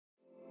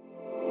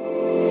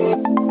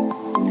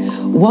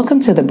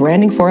Welcome to the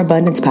Branding for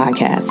Abundance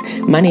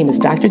podcast. My name is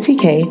Dr.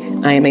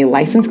 TK. I am a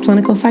licensed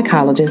clinical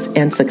psychologist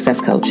and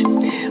success coach.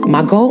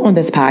 My goal on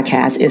this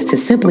podcast is to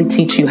simply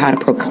teach you how to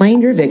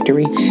proclaim your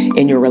victory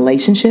in your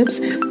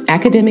relationships,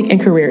 academic and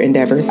career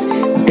endeavors,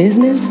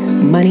 business,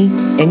 money,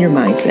 and your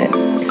mindset.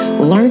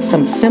 Learn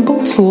some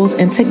simple tools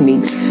and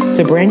techniques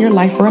to brand your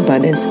life for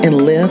abundance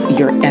and live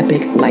your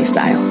epic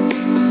lifestyle.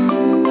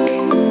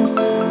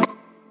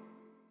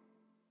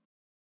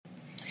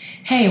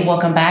 Hey,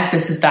 welcome back.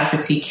 This is Dr.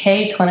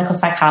 TK, clinical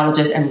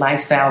psychologist and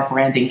lifestyle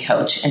branding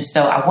coach. And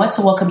so I want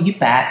to welcome you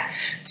back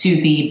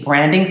to the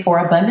Branding for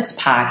Abundance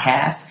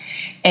podcast.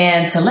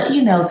 And to let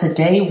you know,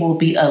 today will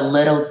be a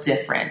little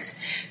different.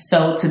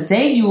 So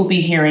today you will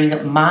be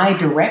hearing my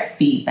direct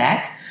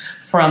feedback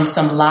from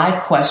some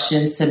live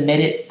questions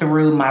submitted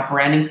through my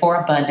Branding for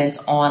Abundance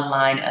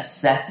online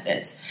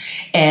assessment.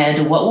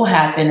 And what will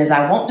happen is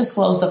I won't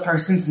disclose the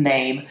person's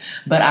name,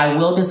 but I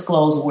will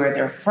disclose where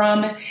they're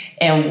from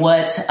and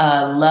what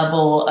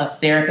level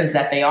of therapist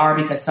that they are,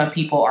 because some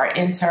people are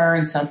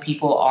interns, some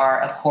people are,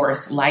 of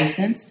course,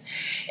 licensed.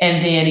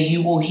 And then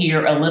you will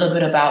hear a little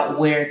bit about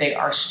where they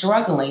are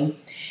struggling.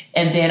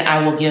 And then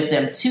I will give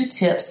them 2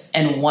 tips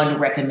and 1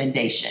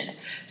 recommendation.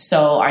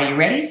 So are you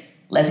ready?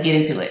 Let's get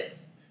into it.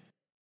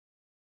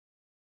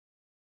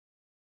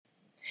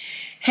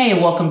 Hey,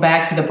 welcome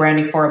back to the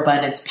Branding for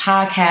Abundance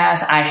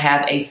podcast. I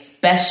have a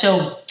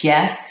special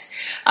guest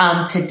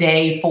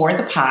today for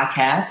the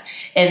podcast.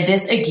 And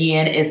this,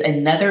 again, is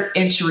another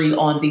entry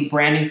on the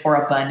Branding for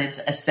Abundance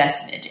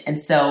assessment. And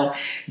so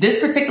this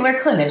particular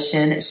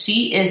clinician,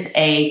 she is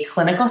a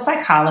clinical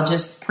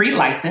psychologist,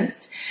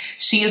 pre-licensed.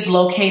 She is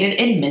located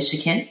in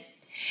Michigan.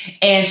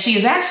 And she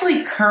is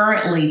actually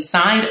currently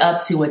signed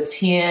up to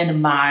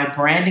attend my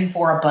Branding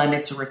for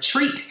Abundance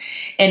retreat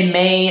in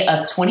May of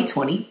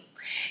 2020.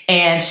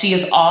 And she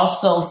is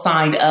also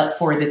signed up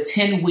for the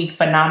 10-week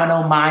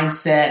Phenomenal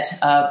Mindset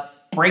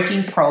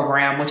Breaking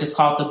Program, which is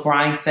called the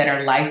Grind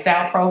Setter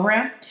Lifestyle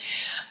Program.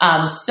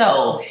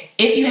 So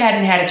if you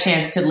hadn't had a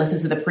chance to listen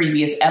to the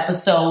previous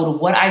episode,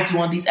 what I do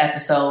on these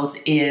episodes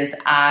is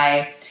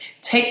I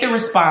take the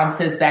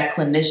responses that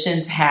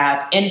clinicians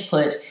have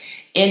input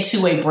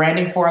into a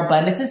Branding for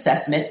Abundance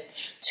assessment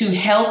to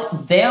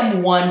help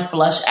them, one,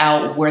 flush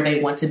out where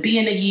they want to be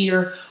in a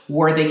year,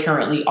 where they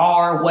currently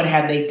are, what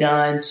have they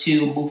done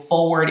to move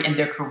forward in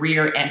their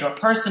career and or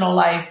personal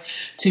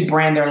life to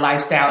brand their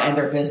lifestyle and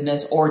their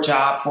business or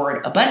job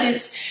for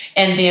abundance,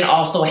 and then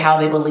also how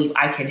they believe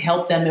I can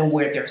help them and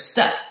where they're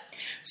stuck.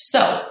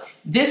 So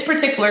this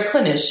particular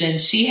clinician,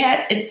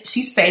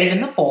 she stated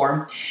in the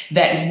form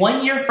that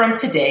 1 year from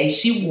today,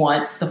 she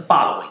wants the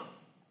following.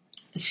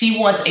 She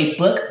wants a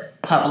book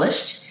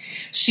published.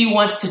 She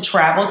wants to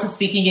travel to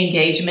speaking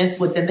engagements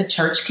within the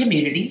church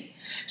community.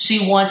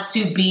 She wants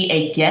to be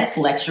a guest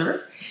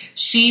lecturer.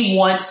 She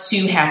wants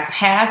to have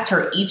passed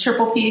her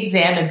EPPP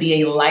exam and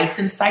be a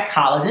licensed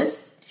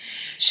psychologist.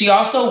 She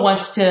also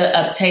wants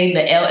to obtain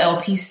the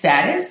LLP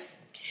status.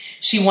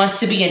 She wants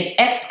to be an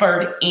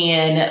expert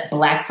in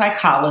Black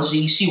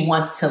psychology. She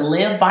wants to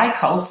live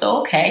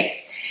bi-coastal,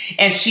 okay?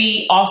 And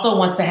she also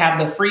wants to have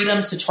the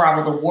freedom to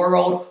travel the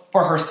world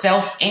for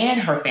herself and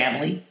her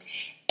family,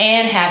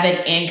 and have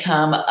an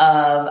income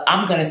of,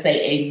 I'm going to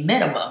say, a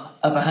minimum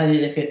of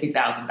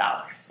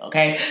 $150,000.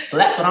 Okay. So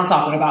that's what I'm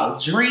talking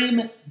about.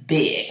 Dream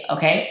big.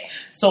 Okay.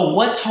 So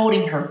what's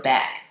holding her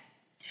back?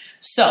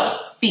 So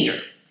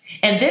fear.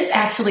 And this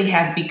actually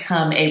has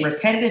become a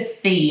repetitive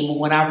theme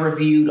when I've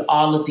reviewed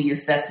all of the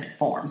assessment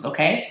forms.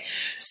 Okay.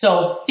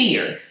 So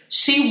fear.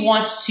 She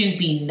wants to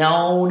be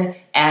known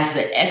as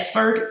the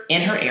expert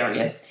in her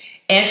area.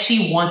 And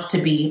she wants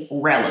to be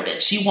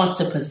relevant. She wants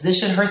to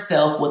position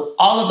herself with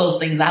all of those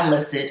things I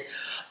listed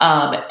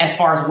as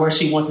far as where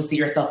she wants to see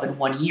herself in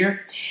 1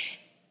 year.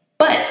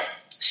 But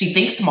she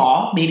thinks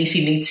small. Maybe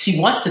she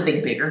wants to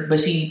think bigger, but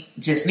she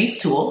just needs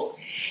tools.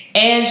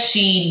 And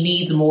she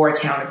needs more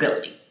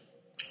accountability.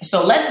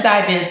 So let's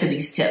dive into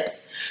these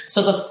tips.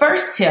 So the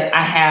first tip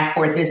I have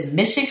for this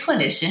Michigan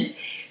clinician,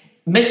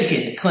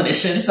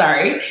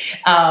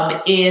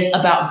 is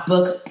about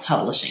book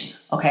publishing.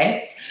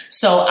 Okay.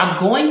 So I'm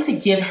going to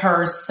give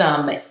her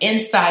some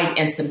insight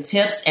and some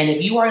tips. And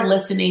if you are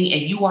listening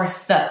and you are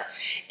stuck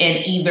in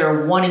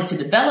either wanting to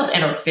develop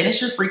and or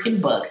finish your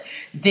freaking book,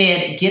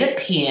 then get a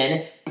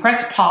pen,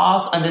 press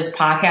pause on this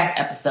podcast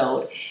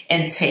episode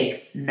and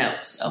take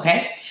notes.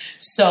 Okay.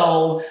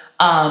 So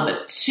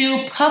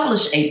to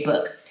publish a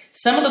book,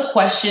 some of the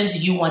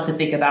questions you want to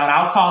think about,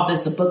 I'll call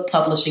this a book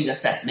publishing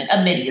assessment,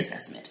 a mini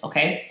assessment.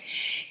 Okay.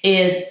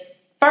 Is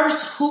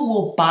first, who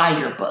will buy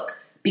your book?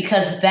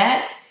 Because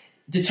that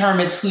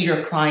determines who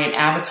your client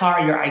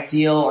avatar, your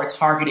ideal or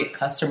targeted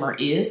customer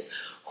is.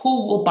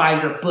 Who will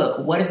buy your book?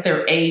 What is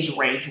their age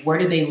range? Where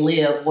do they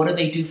live? What do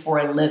they do for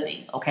a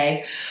living?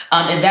 Okay.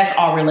 And that's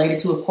all related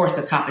to, of course,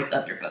 the topic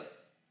of your book.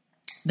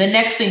 The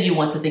next thing you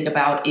want to think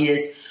about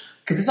is,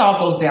 because this all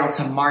goes down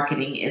to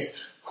marketing, is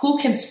who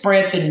can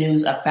spread the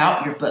news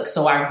about your book.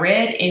 So I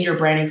read in your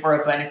Branding for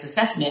Abundance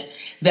assessment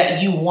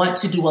that you want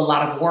to do a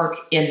lot of work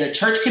in the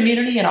church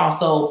community and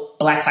also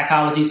Black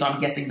psychology. So I'm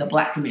guessing the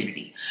Black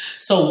community.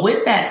 So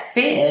with that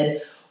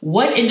said,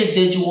 what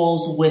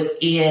individuals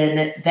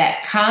within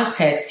that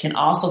context can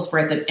also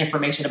spread the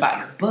information about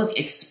your book,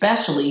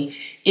 especially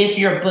if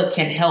your book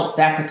can help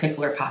that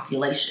particular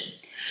population?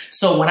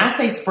 So when I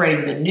say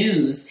spreading the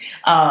news,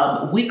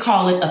 we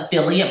call it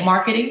affiliate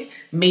marketing,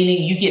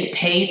 meaning you get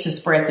paid to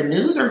spread the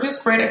news or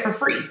just spread it for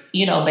free,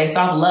 based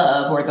off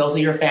love or those are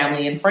your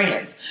family and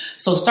friends.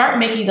 So start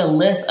making a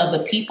list of the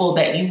people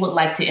that you would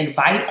like to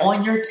invite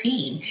on your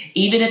team,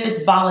 even if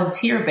it's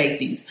volunteer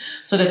basis,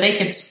 so that they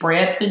can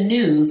spread the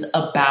news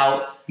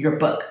about your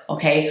book.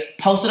 Okay.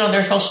 Post it on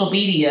their social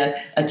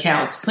media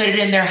accounts, put it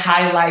in their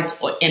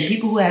highlights, and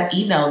people who have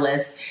email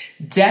lists,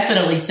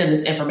 definitely send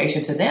this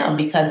information to them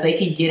because they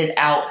can get it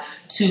out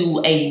to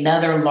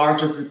another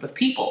larger group of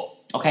people.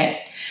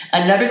 Okay.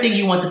 Another thing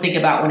you want to think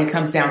about when it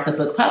comes down to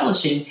book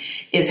publishing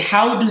is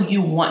how do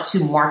you want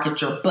to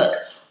market your book?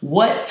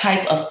 What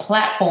type of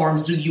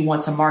platforms do you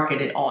want to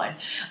market it on?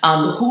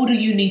 Who do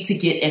you need to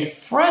get in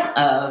front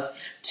of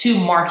to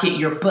market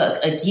your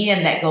book?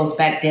 Again, that goes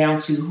back down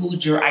to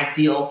who's your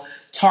ideal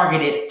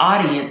targeted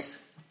audience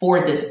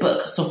for this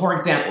book. So for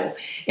example,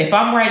 if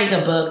I'm writing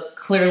a book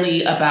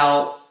clearly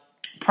about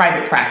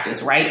private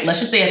practice, right? Let's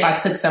just say if I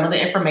took some of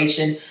the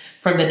information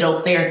from the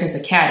Dope Therapist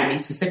Academy,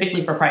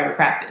 specifically for private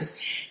practice,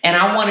 and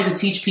I wanted to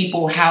teach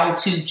people how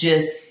to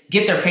just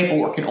get their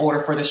paperwork in order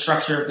for the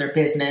structure of their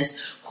business,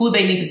 who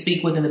they need to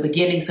speak with in the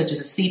beginning, such as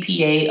a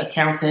CPA,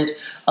 accountant,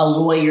 a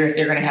lawyer, if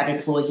they're going to have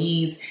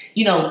employees,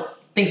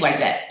 things like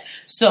that.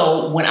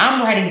 So when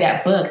I'm writing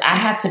that book, I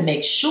have to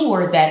make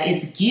sure that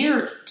it's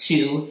geared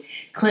to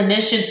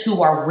clinicians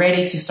who are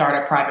ready to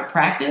start a private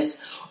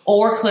practice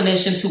or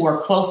clinicians who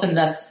are close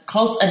enough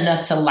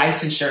to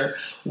licensure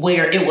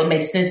where it would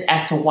make sense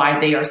as to why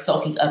they are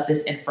soaking up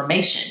this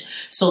information.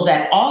 So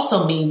that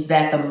also means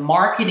that the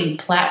marketing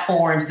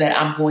platforms that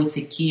I'm going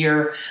to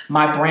gear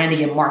my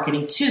branding and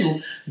marketing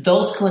to,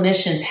 those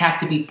clinicians have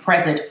to be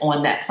present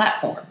on that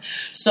platform.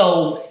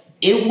 So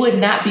it would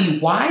not be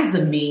wise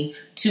of me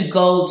to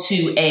go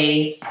to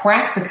a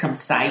practicum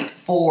site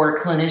for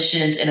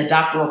clinicians in a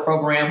doctoral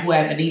program who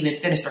haven't even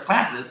finished their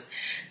classes,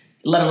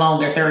 let alone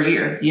their third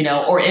year,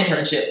 or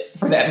internship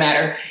for that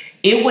matter.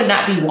 It would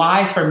not be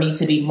wise for me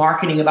to be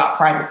marketing about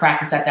private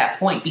practice at that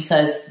point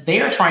because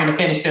they're trying to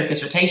finish their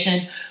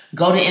dissertation,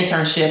 go to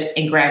internship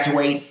and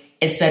graduate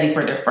and study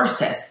for their first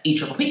test,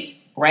 ECCP,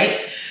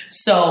 right?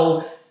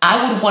 So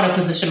I would want to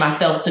position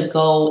myself to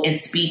go and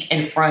speak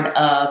in front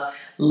of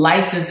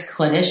licensed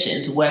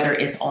clinicians, whether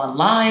it's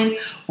online,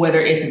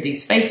 whether it's in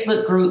these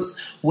Facebook groups,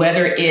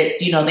 whether it's,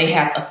 they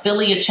have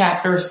affiliate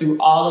chapters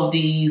through all of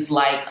these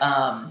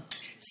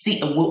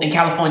in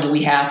California,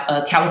 we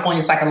have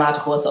California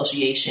Psychological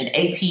Association,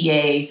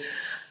 APA,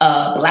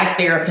 Black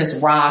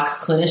Therapists Rock,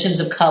 Clinicians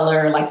of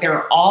Color. There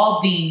are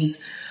all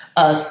these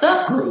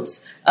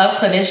subgroups of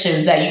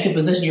clinicians that you can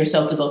position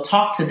yourself to go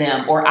talk to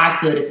them, or I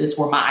could if this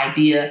were my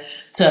idea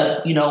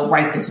to,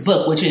 write this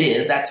book, which it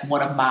is. That's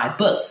one of my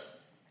books.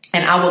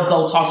 And I would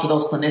go talk to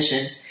those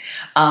clinicians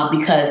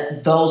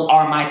because those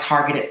are my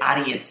targeted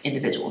audience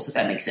individuals, if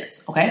that makes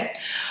sense. Okay.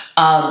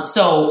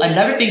 So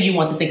another thing you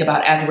want to think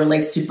about as it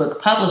relates to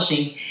book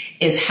publishing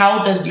is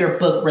how does your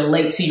book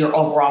relate to your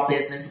overall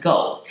business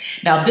goal?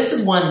 Now, this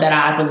is one that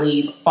I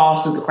believe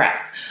falls through the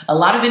cracks. A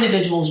lot of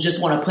individuals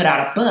just want to put out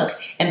a book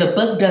and the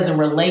book doesn't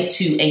relate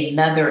to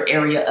another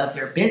area of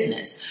their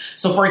business.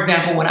 So for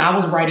example, when I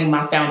was writing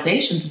my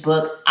foundations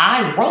book,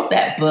 I wrote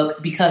that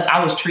book because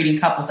I was treating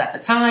couples at the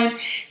time.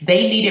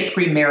 They needed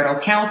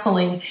premarital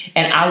counseling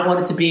and I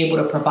wanted to be able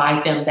to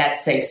provide them that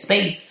safe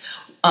space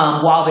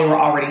while they were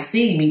already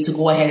seeing me to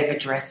go ahead and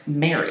address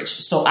marriage.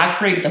 So I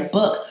created the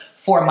book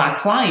for my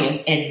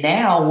clients. And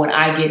now when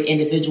I get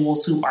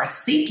individuals who are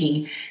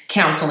seeking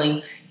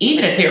counseling,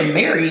 even if they're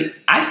married,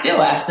 I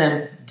still ask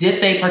them,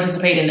 did they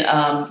participate in,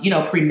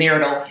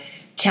 premarital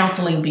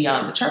counseling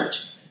beyond the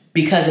church?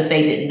 Because if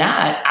they did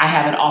not, I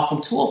have an awesome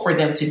tool for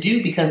them to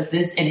do because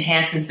this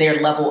enhances their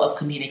level of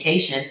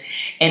communication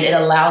and it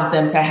allows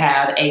them to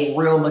have a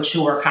real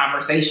mature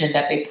conversation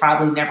that they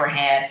probably never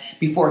had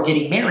before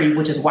getting married,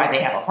 which is why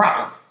they have a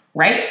problem,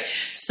 right?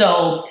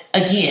 So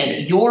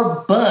again,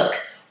 your book,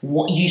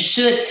 you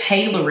should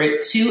tailor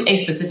it to a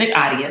specific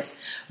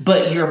audience,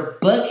 but your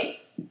book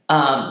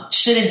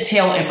should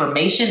entail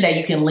information that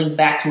you can link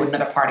back to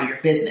another part of your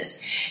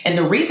business. And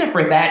the reason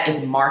for that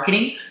is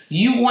marketing.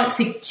 You want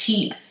to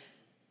keep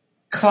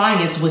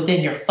clients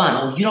within your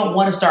funnel. You don't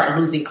want to start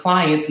losing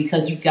clients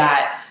because you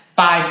got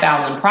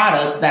 5,000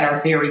 products that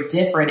are very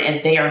different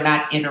and they are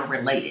not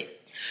interrelated.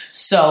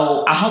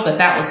 So I hope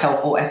that was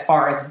helpful as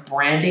far as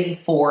branding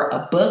for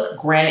a book.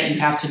 Granted, you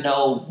have to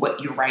know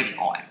what you're writing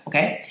on.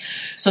 Okay.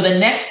 So the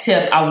next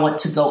tip I want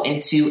to go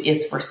into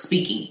is for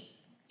speaking.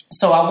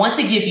 So I want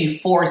to give you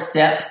 4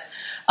 steps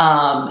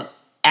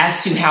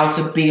as to how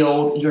to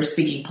build your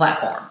speaking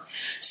platform.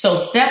 So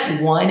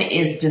step 1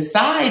 is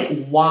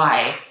decide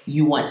why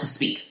you want to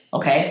speak.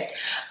 Okay.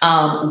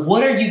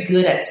 What are you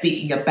good at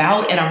speaking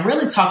about? And I'm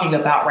really talking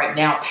about right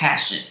now,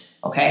 passion.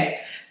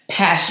 Okay.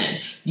 Passion.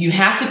 You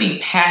have to be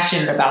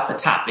passionate about the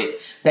topic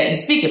that you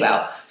speak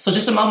about. So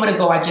just a moment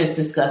ago, I just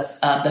discussed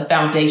the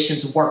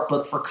Foundations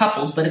workbook for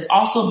couples, but it's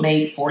also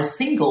made for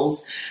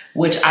singles,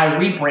 which I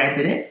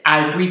rebranded it.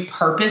 I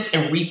repurposed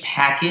and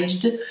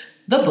repackaged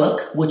the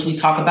book, which we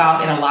talk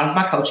about in a lot of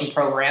my coaching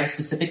programs,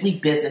 specifically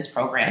business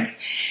programs.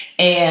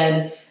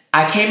 And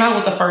I came out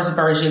with the first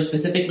version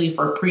specifically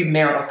for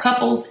premarital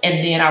couples,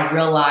 and then I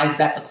realized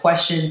that the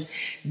questions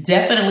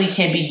definitely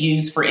can be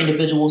used for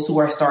individuals who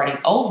are starting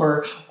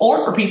over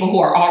or for people who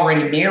are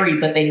already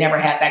married, but they never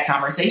had that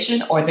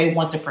conversation, or they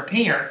want to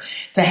prepare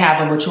to have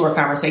a mature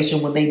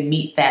conversation when they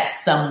meet that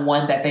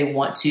someone that they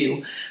want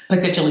to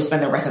potentially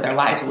spend the rest of their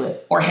lives with,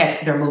 or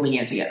heck, they're moving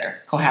in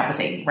together,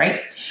 cohabitating, right?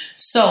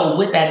 So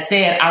with that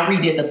said, I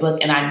redid the book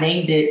and I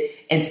named it,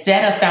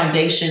 instead of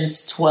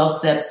Foundations 12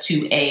 Steps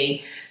to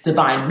a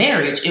Divine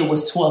Marriage, it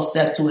was 12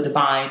 Steps to a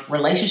Divine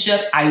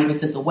Relationship. I even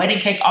took the wedding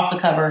cake off the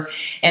cover,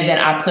 and then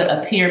I put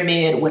a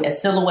pyramid with a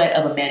silhouette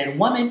of a man and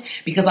woman,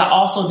 because I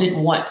also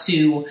didn't want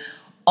to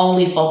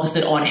only focus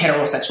it on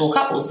heterosexual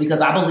couples,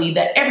 because I believe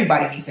that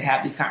everybody needs to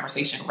have these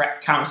conversations,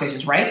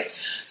 right?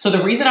 So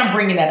the reason I'm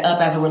bringing that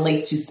up as it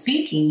relates to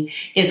speaking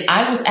is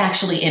I was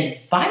actually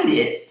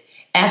invited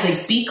as a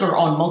speaker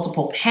on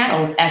multiple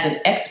panels as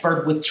an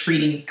expert with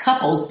treating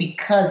couples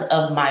because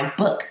of my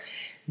book.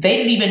 They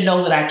didn't even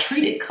know that I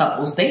treated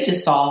couples. They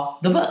just saw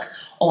the book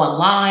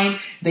online.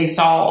 They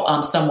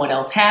saw someone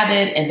else have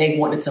it and they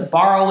wanted to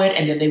borrow it,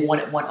 and then they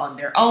wanted one on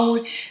their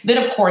own. Then,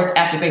 of course,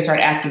 after they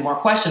started asking more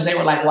questions, they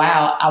were like,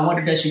 wow, I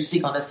wonder, does she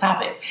speak on this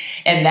topic?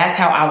 And that's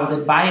how I was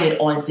invited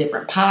on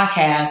different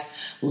podcasts,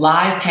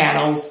 live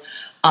panels,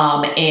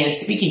 and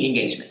speaking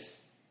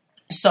engagements.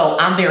 So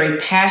I'm very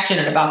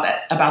passionate about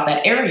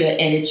that area,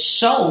 and it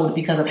showed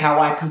because of how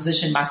I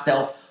positioned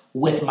myself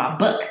with my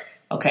book.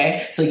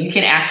 Okay, so you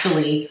can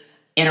actually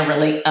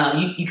interrelate.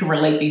 You can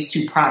relate these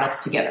two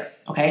products together.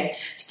 Okay,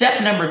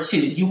 step number 2,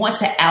 you want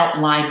to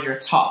outline your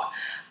talk.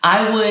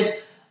 I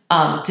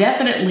would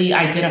definitely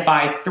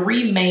identify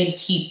 3 main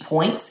key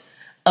points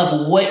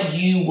of what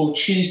you will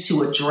choose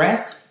to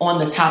address on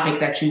the topic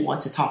that you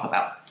want to talk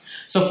about.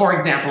 So, for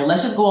example,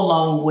 let's just go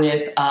along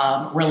with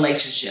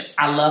relationships.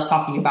 I love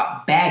talking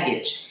about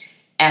baggage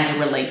as it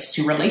relates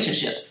to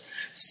relationships.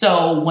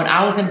 So when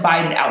I was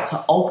invited out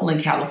to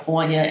Oakland,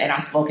 California, and I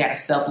spoke at a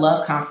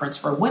self-love conference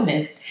for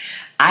women,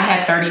 I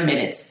had 30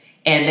 minutes,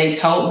 and they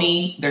told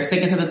me they're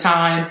sticking to the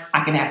time.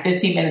 I can have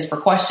 15 minutes for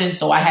questions.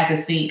 So I had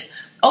to think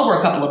over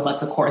a couple of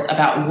months, of course,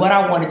 about what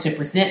I wanted to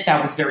present that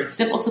was very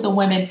simple to the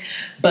women,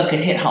 but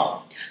could hit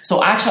home. So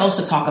I chose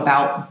to talk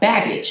about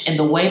baggage. And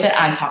the way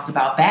that I talked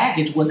about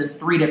baggage was in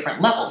 3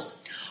 different levels.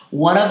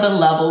 One of the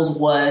levels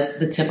was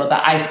the tip of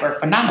the iceberg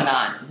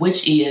phenomenon,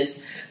 which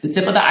is the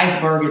tip of the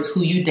iceberg is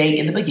who you date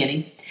in the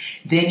beginning.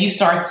 Then you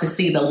start to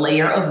see the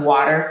layer of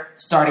water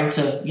starting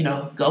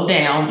to, go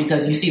down,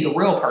 because you see the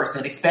real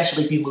person,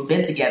 especially if you move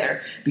in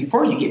together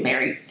before you get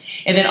married.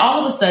 And then all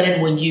of a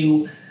sudden, when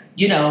you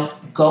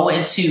go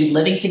into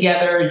living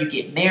together, you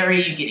get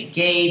married, you get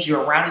engaged,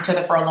 you're around each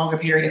other for a longer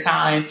period of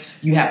time,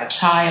 you have a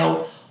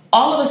child.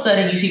 All of a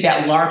sudden, you see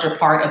that larger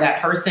part of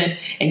that person,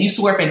 and you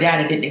swear up and down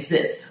it didn't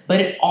exist, but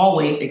it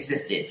always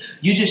existed.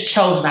 You just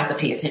chose not to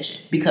pay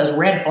attention, because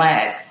red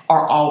flags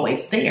are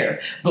always there,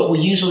 but we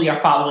usually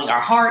are following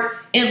our heart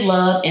in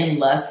love and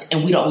lust,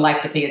 and we don't like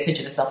to pay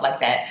attention to stuff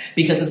like that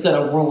because it's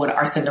going to ruin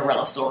our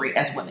Cinderella story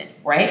as women,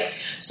 right?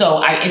 So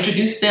I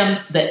introduced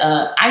them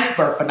the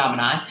iceberg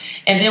phenomenon,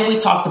 and then we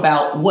talked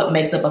about what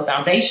makes up a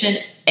foundation,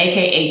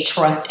 aka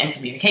trust and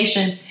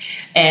communication.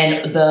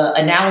 And the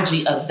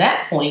analogy of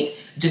that point,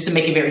 just to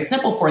make it very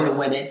simple for the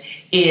women,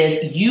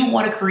 is you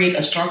want to create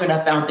a strong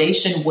enough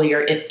foundation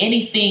where if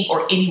anything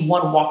or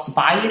anyone walks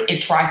by it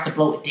and tries to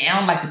blow it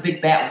down like the big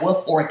bad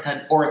wolf or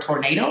a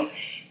tornado,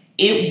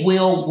 it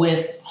will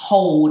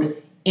withhold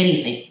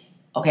anything.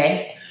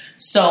 Okay.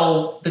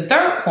 So the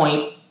third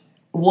point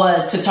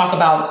was to talk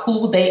about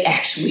who they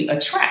actually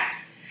attract,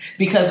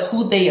 because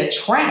who they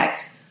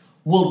attract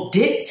will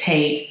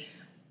dictate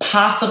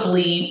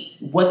possibly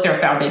what their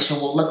foundation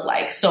will look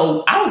like.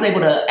 So I was able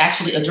to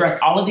actually address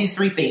all of these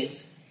 3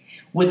 things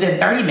within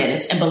 30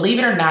 minutes. And believe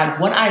it or not,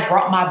 when I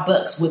brought my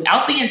books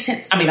without the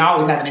intent, I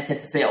always have an intent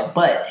to sell,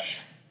 but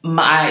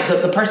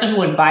the person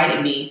who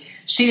invited me,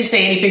 she didn't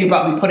say anything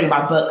about me putting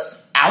my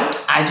books out.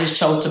 I just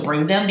chose to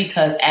bring them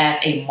because as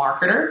a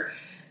marketer,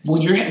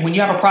 when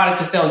you have a product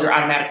to sell, you're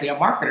automatically a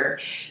marketer.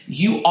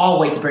 You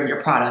always bring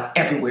your product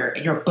everywhere,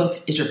 and your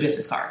book is your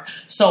business card.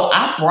 So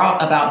I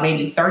brought about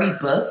maybe 30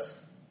 books.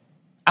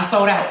 I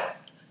sold out.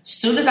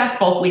 Soon as I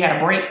spoke, we had a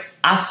break.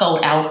 I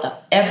sold out of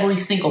every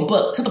single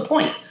book, to the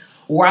point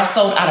where I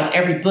sold out of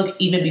every book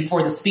even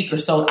before the speaker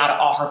sold out of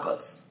all her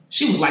books.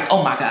 She was like,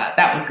 oh my God,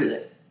 that was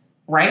good.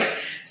 Right?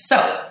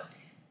 So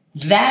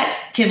that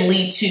can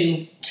lead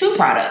to 2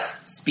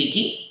 products.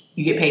 Speaking,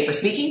 you get paid for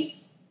speaking,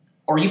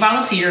 or you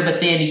volunteer,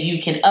 but then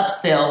you can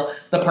upsell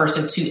the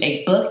person to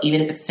a book,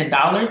 even if it's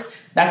 $10.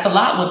 That's a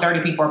lot when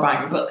 30 people are buying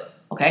your book.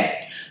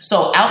 Okay.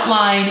 So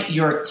outline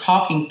your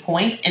talking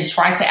points and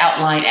try to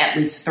outline at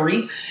least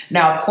 3.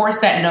 Now, of course,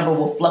 that number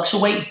will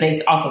fluctuate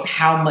based off of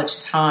how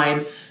much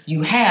time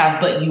you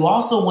have, but you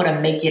also want to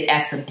make it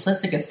as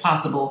simplistic as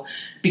possible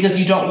because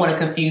you don't want to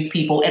confuse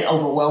people and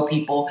overwhelm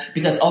people,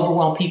 because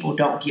overwhelmed people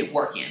don't get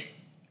work in.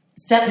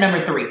 Step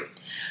number 3.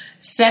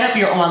 Set up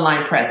your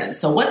online presence.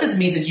 So what this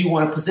means is you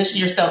want to position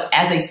yourself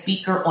as a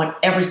speaker on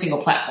every single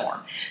platform,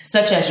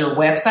 such as your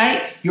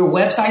website. Your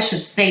website should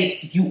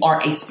state you are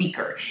a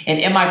speaker. And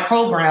in my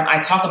program,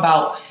 I talk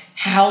about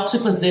how to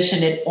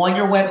position it on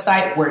your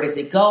website, where does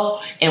it go,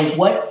 and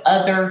what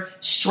other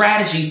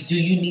strategies do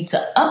you need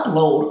to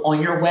upload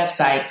on your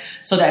website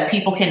so that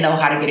people can know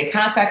how to get in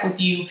contact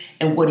with you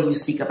and what do you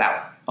speak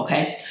about,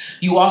 okay?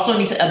 You also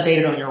need to update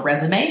it on your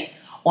resume,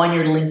 on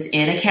your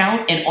LinkedIn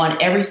account, and on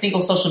every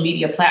single social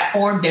media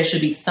platform. There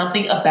should be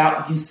something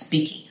about you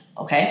speaking,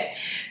 okay?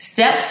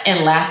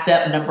 Last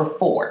step number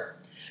 4.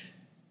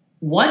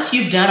 Once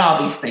you've done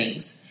all these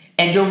things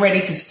and you're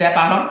ready to step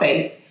out on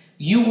faith,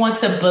 you want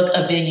to book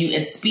a venue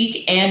and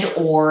speak,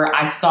 or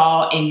I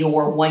saw in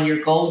your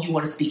 1-year goal, you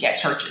want to speak at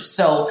churches.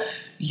 So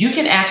you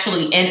can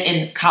actually, and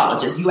in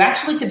colleges, you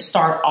actually can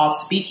start off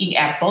speaking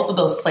at both of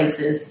those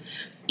places,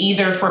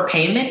 either for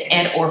payment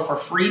and or for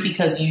free,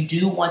 because you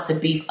do want to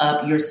beef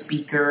up your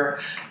speaker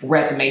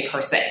resume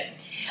per se.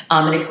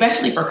 And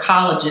especially for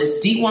colleges,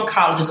 D1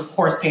 colleges, of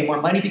course, pay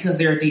more money because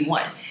they're a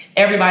D1.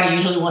 Everybody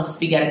usually wants to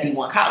speak at a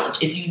D1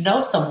 college. If you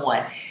know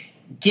someone,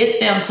 get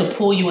them to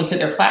pull you into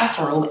their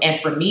classroom.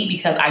 And for me,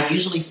 because I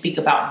usually speak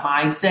about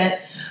mindset,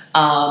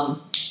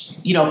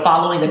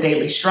 following a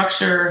daily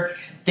structure,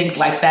 things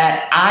like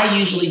that, I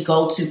usually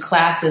go to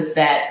classes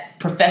that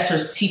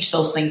professors teach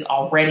those things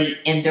already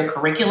in their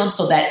curriculum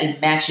so that it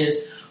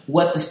matches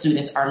what the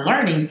students are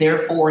learning.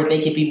 Therefore, they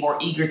can be more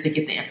eager to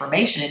get the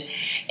information.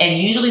 And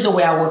usually the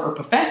way I work with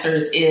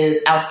professors is,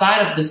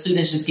 outside of the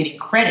students just getting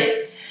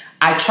credit,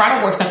 I try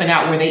to work something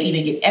out where they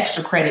even get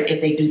extra credit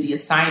if they do the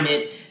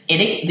assignment. And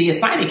the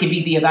assignment can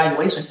be the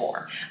evaluation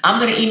form. I'm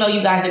going to email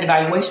you guys an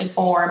evaluation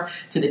form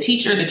to the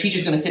teacher. The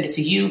teacher's going to send it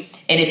to you.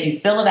 And if you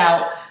fill it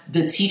out,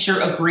 the teacher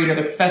agreed or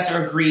the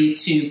professor agreed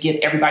to give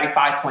everybody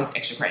 5 points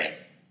extra credit.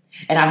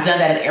 And I've done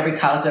that at every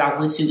college that I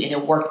went to, and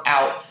it worked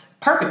out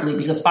perfectly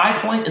because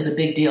 5 points is a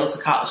big deal to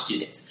college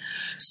students.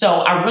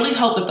 So I really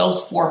hope that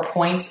those 4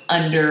 points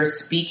under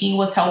speaking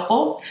was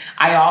helpful.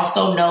 I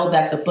also know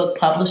that the book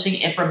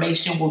publishing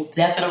information will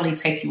definitely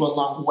take you a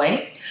long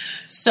way.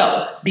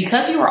 So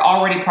because you are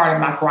already part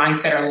of my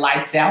Grindsetter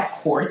Lifestyle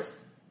course,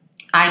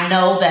 I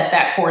know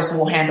that course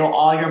will handle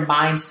all your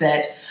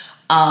mindset,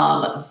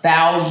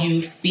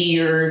 value,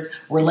 fears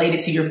related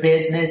to your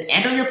business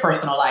and or your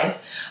personal life.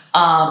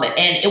 And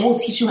it will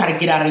teach you how to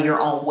get out of your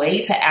own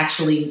way to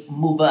actually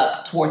move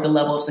up toward the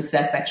level of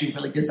success that you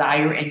really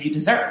desire and you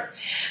deserve.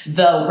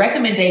 The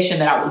recommendation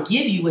that I would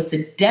give you is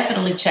to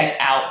definitely check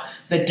out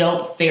the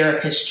Dope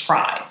Therapist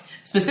Tribe,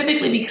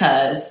 specifically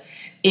because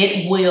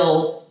it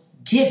will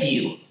give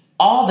you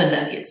all the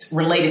nuggets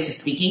related to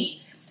speaking,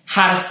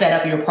 how to set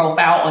up your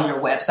profile on your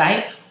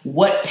website,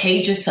 what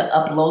pages to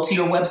upload to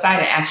your website,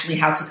 and actually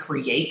how to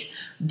create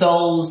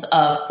those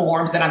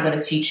forms that I'm going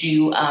to teach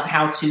you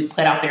how to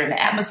put out there in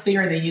the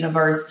atmosphere, in the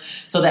universe,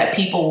 so that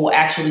people will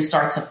actually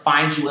start to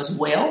find you as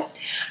well.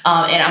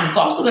 And I'm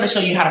also going to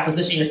show you how to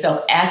position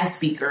yourself as a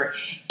speaker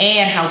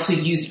and how to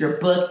use your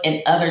book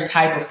and other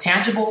type of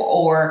tangible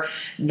or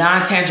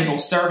non-tangible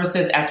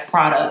services as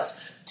products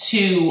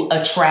to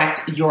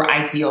attract your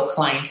ideal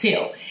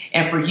clientele.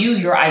 And for you,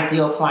 your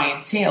ideal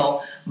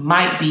clientele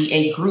might be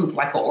a group,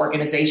 like an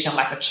organization,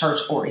 like a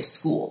church or a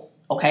school.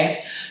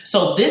 Okay,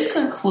 so this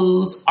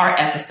concludes our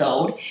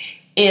episode.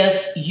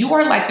 If you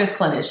are like this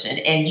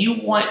clinician and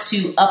you want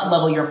to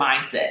up-level your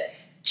mindset,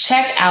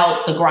 check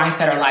out the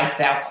Grindsetter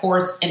Lifestyle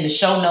course. In the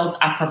show notes,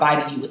 I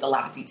provided you with a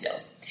lot of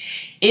details.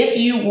 If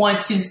you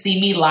want to see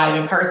me live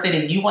in person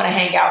and you want to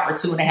hang out for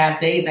 2.5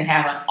 days and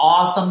have an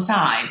awesome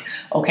time,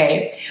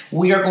 okay,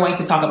 we are going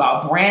to talk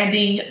about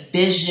branding,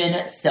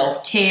 vision,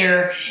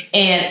 self-care,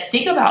 and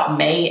think about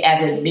May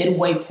as a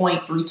midway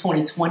point through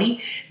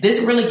 2020. This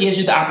really gives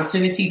you the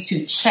opportunity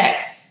to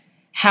check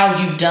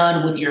how you've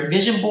done with your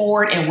vision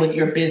board and with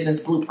your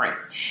business blueprint.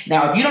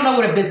 Now, if you don't know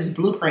what a business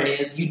blueprint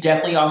is, you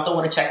definitely also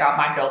want to check out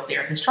my Dope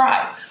Therapist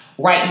Tribe.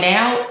 Right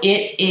now,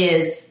 it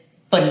is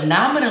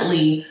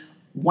phenomenally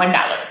 $1.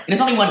 And it's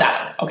only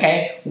 $1,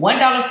 okay?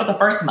 $1 for the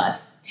first month.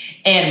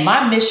 And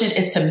my mission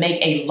is to make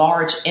a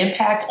large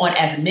impact on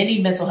as many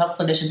mental health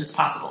clinicians as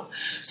possible.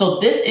 So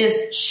this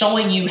is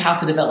showing you how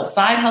to develop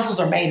side hustles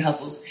or main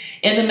hustles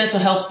in the mental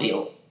health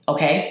field,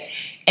 okay?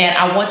 And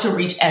I want to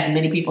reach as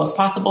many people as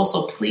possible.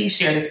 So please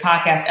share this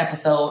podcast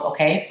episode,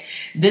 okay?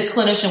 This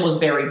clinician was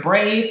very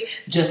brave,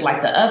 just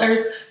like the others,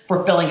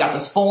 for filling out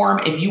this form.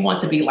 If you want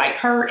to be like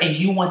her and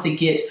you want to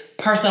get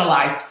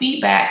personalized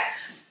feedback,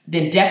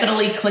 then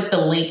definitely click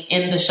the link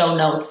in the show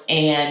notes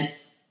and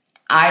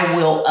I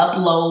will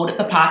upload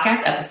the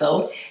podcast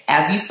episode.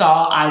 As you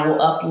saw, I will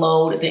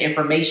upload the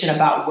information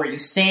about where you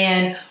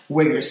stand,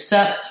 where you're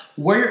stuck,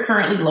 where you're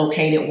currently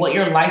located, what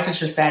your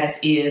licensure status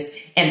is,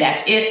 and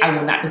that's it. I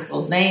will not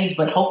disclose names,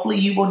 but hopefully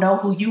you will know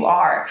who you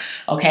are.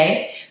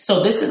 Okay.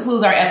 So this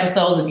concludes our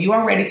episode. If you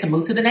are ready to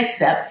move to the next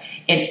step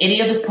in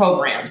any of these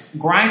programs,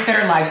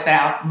 Grindsetter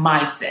Lifestyle,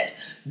 Mindset,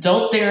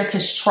 Dope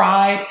Therapist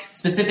Tribe,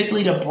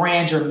 specifically to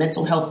brand your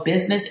mental health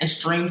business and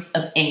streams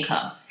of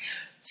income,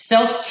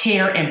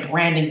 Self-Care and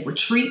Branding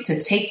Retreat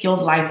to take your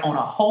life on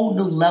a whole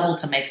new level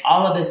to make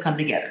all of this come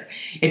together.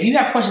 If you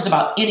have questions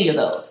about any of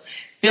those,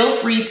 feel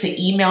free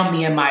to email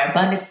me and my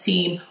abundance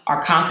team.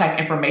 Our contact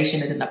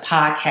information is in the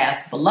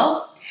podcast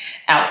below.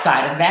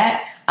 Outside of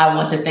that, I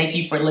want to thank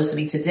you for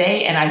listening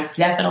today. And I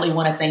definitely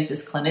want to thank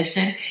this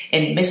clinician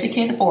in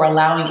Michigan for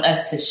allowing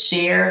us to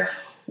share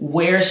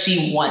where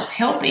she wants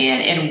help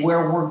in and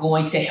where we're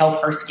going to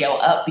help her scale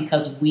up,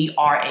 because we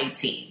are a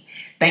team.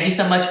 Thank you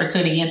so much for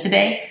tuning in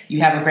today.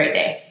 You have a great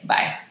day.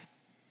 Bye.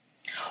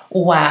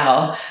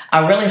 Wow.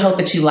 I really hope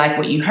that you like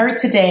what you heard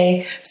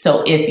today.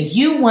 So if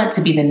you want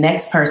to be the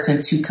next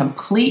person to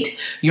complete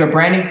your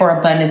Branding for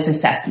Abundance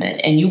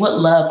assessment, and you would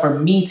love for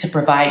me to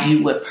provide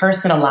you with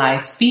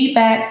personalized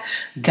feedback,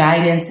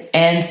 guidance,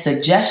 and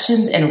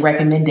suggestions and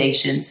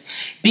recommendations,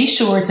 be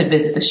sure to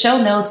visit the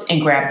show notes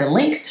and grab the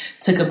link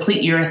to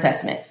complete your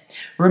assessment.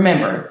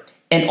 Remember,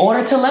 in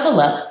order to level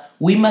up,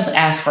 we must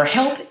ask for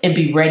help and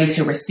be ready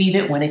to receive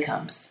it when it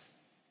comes.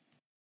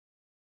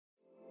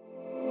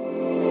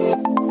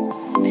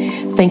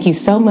 Thank you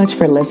so much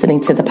for listening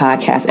to the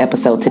podcast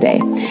episode today.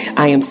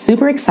 I am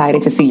super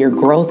excited to see your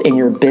growth in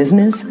your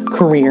business,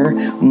 career,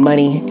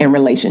 money, and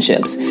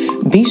relationships.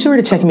 Be sure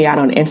to check me out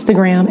on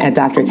Instagram at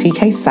Dr.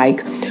 TK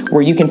Psych,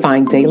 where you can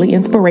find daily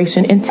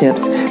inspiration and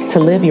tips to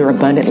live your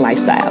abundant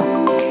lifestyle.